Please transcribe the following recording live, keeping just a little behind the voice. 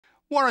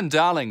Warren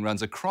Darling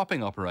runs a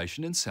cropping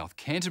operation in South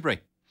Canterbury.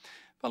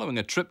 Following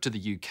a trip to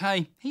the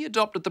UK, he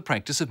adopted the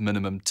practice of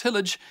minimum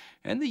tillage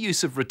and the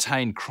use of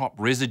retained crop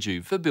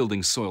residue for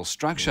building soil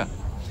structure.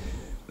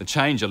 The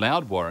change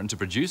allowed Warren to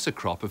produce a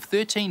crop of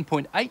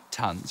 13.8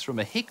 tonnes from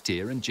a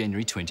hectare in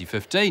January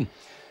 2015.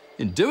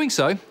 In doing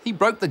so, he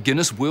broke the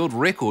Guinness World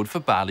Record for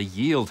barley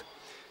yield.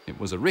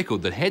 It was a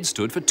record that had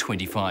stood for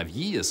 25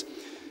 years.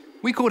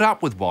 We caught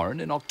up with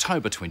Warren in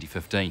October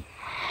 2015.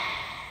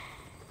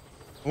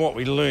 What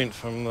we learnt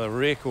from the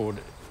record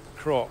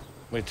crop,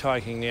 we're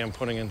taking now and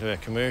putting into our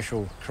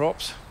commercial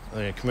crops,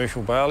 the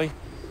commercial barley.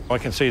 I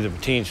can see the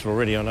potential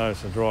already. I know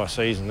it's a dry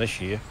season this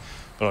year,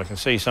 but I can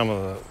see some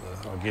of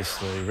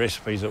the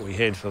recipes that we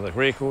had for the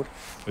record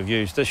we've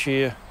used this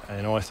year,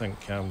 and I think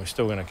we're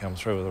still going to come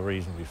through with a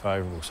reasonably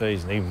favourable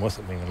season, even with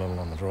it being a little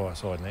on the drier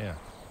side now.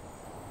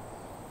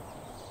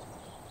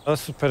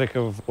 This is a paddock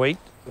of wheat,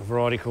 a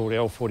variety called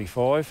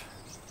L45.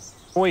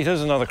 Wheat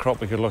is another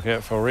crop we could look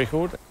at for a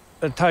record.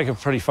 It'd take a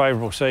pretty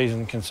favourable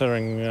season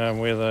considering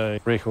where the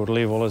record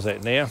level is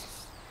at now,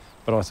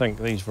 but I think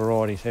these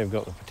varieties have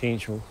got the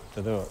potential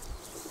to do it.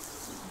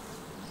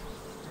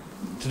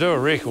 To do a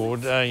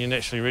record, you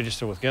naturally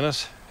register with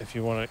Guinness if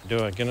you want to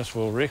do a Guinness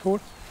World Record.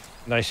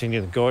 They send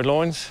you the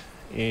guidelines,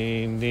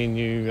 and then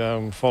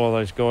you follow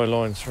those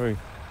guidelines through.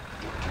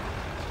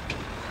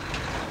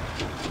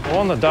 Well,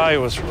 on the day it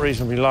was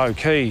reasonably low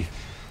key,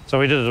 so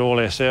we did it all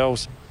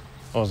ourselves.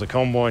 I was the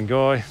combine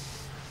guy,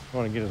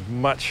 trying to get as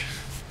much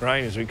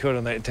grain as we could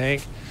in that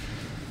tank.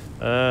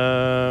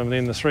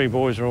 Then the three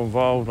boys were all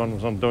involved. One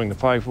was on doing the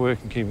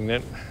paperwork and keeping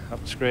that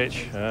up to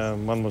scratch.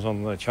 One was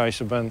on the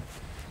chaser bin,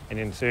 and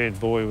then the third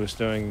boy was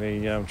doing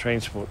the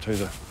transport to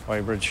the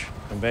weighbridge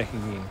and back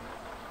again.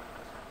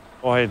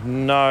 I had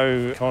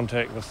no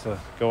contact with the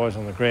guys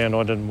on the ground.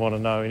 I didn't want to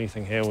know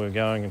anything how we were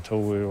going until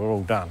we were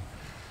all done.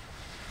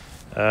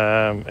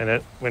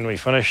 When we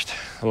finished,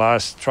 the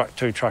last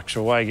two trucks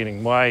were away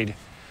getting weighed,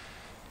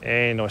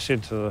 and I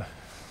said to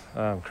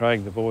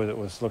Craig, the boy that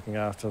was looking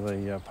after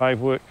the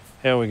paperwork,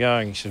 how are we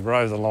going? He said,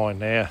 row the line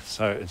now.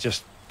 So it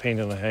just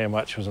depended on how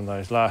much was in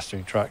those last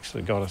two trucks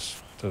that got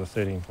us to the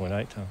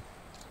 13.8 tonne.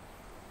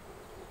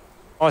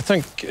 I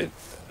think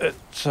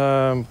it's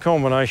a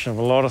combination of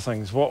a lot of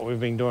things. What we've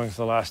been doing for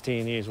the last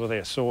 10 years with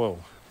our soil,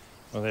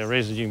 with our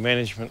residue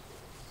management,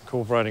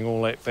 incorporating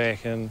all that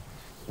back in,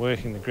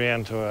 working the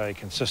ground to a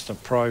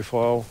consistent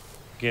profile,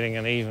 getting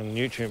an even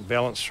nutrient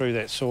balance through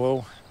that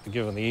soil to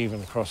give it the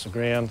even across the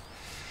ground.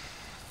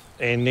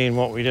 And then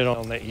what we did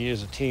on that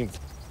year's attempt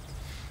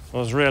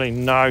was really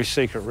no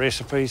secret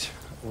recipes.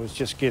 It was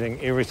just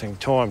getting everything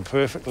timed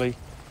perfectly,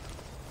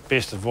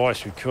 best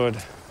advice we could,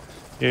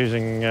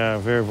 using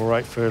variable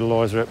rate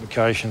fertiliser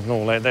applications and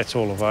all that. That's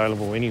all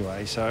available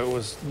anyway, so it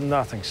was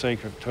nothing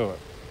secret to it.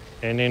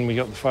 And then we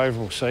got the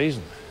favourable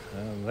season.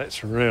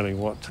 That's really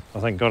what I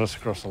think got us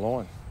across the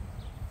line.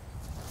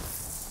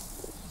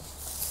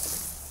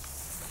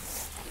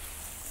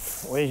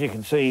 Well, as you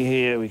can see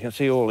here, we can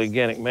see all the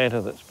organic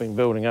matter that's been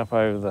building up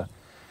over the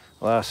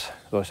last,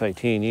 as I say,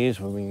 10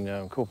 years. We've been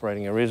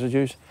incorporating our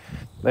residues.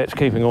 That's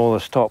keeping all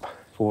this top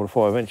 4 to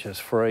 5 inches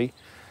free,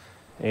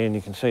 and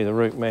you can see the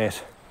root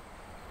mass.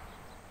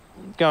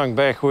 Going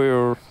back, we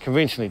were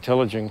conventionally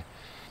tillaging,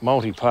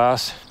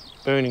 multi-pass,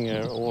 burning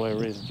all our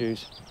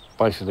residues,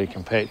 basically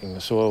compacting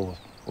the soil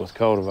with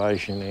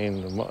cultivation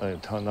and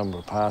the number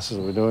of passes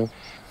that we're doing.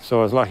 So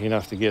I was lucky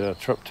enough to get a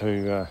trip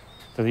to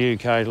the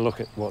UK to look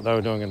at what they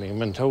were doing in the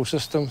Mintill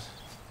system.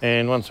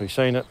 And once we've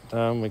seen it,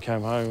 we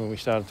came home and we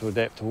started to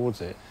adapt towards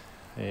that.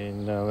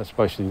 And that's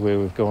basically where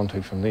we've gone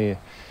to from there.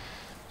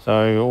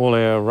 So all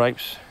our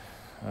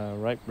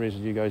rape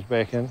residue goes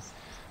back in,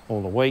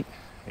 all the wheat,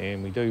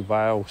 and we do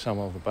bale some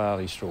of the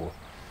barley straw.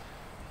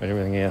 But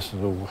everything else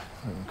is all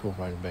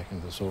incorporated back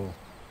into the soil.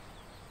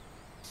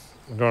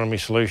 Agronomy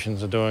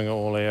Solutions are doing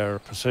all our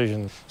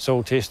precision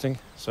soil testing.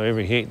 So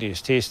every hectare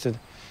is tested,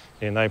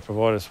 and they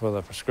provide us with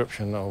a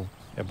prescription of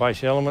our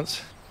base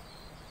elements.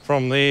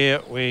 From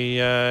there, we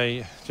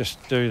just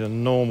do the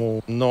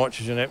normal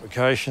nitrogen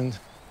application.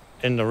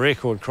 In the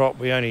record crop,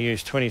 we only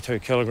use 22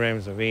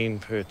 kilograms of N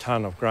per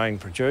tonne of grain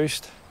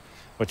produced,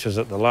 which is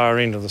at the lower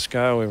end of the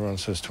scale. Everyone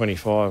says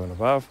 25 and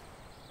above.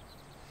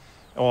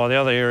 Oh, the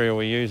other area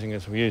we're using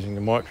is we're using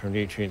the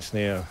micronutrients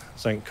now,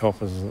 zinc,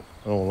 coppers, and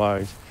all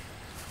those.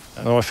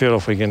 And I feel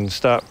if we can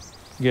start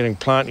getting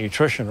plant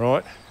nutrition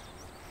right,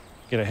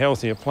 get a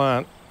healthier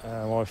plant,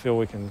 I feel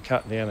we can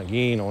cut down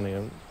again on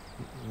the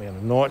amount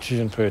of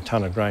nitrogen per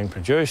tonne of grain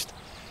produced,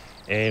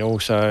 and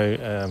also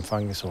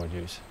fungicide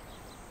use.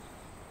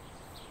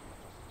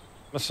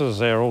 This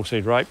is our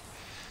oilseed rape,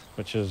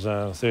 which is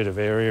a third of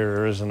our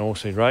area is an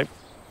oilseed rape,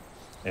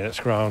 and it's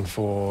grown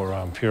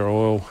for pure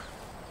oil,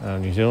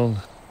 New Zealand.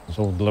 It's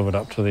all delivered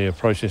up to their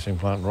processing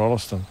plant in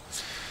Rolleston.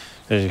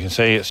 As you can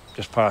see, it's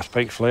just past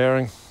peak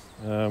flowering.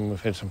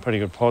 We've had some pretty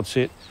good pod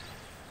set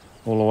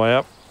all the way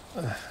up.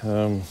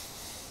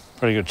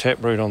 Pretty good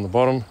taproot on the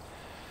bottom.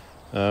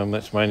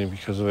 That's mainly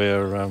because of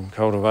our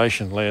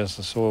cultivation allows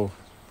the soil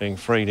being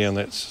free down.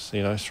 That's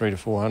 300 to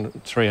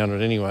 400,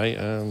 300 anyway.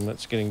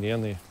 That's getting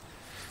down there.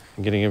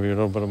 and getting every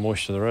little bit of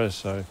moisture there is.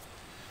 So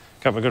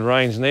a couple of good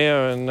rains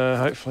now, and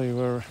hopefully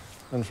we're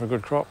in for a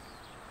good crop.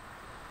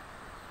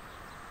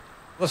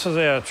 This is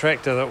our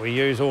tractor that we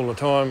use all the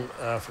time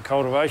for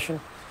cultivation.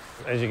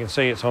 As you can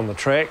see, it's on the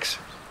tracks,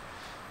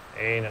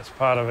 and it's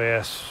part of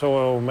our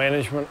soil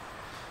management.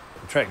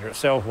 The tractor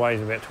itself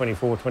weighs about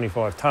 24,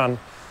 25 tonne,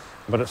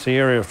 but it's the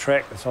area of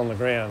track that's on the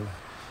ground.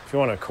 If you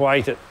want to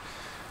equate it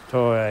to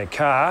a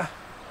car,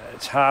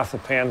 it's half the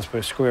pounds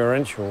per square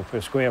inch or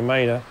per square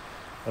metre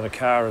that a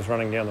car is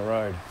running down the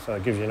road. So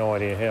it gives you an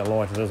idea how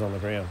light it is on the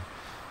ground.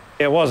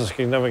 It was a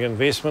significant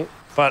investment,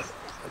 but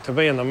to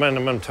be in the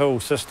minimum tool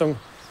system,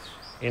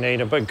 you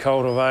need a big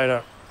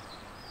cultivator.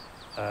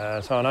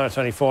 So I know it's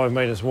only 5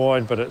 metres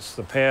wide, but it's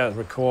the power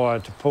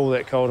required to pull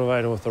that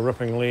cultivator with the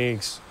ripping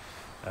legs,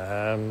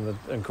 the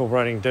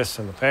incorporating discs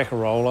and the packer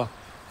roller,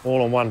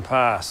 all in one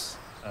pass.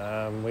 We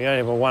only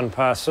have a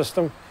one-pass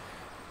system.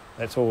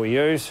 That's all we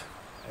use.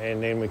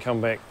 And then we come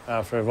back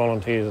after our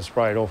volunteers are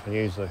sprayed off and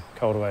use the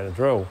cultivator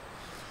drill.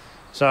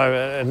 So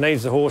it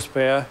needs the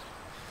horsepower.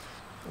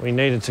 We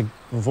needed to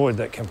avoid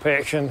that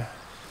compaction.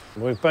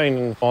 We've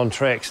been on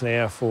tracks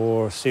now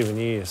for 7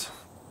 years.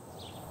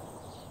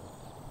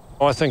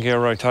 I think our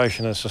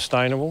rotation is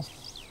sustainable.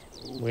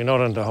 We're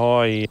not into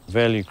high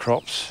value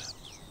crops.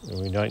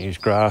 We don't use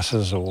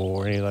grasses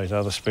or any of those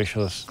other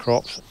specialist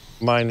crops,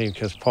 mainly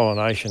because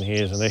pollination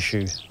here is an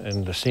issue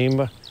in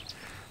December.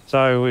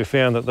 So we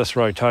found that this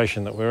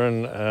rotation that we're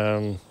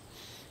in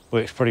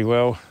works pretty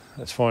well.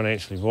 It's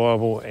financially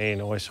viable,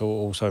 and I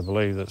also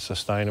believe that it's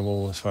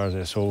sustainable as far as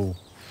our soil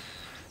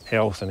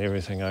health and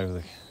everything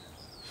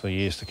for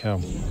years to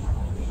come.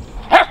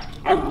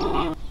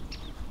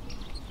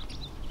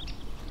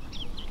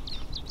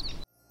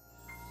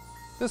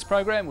 This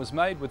program was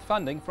made with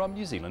funding from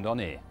New Zealand On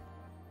Air.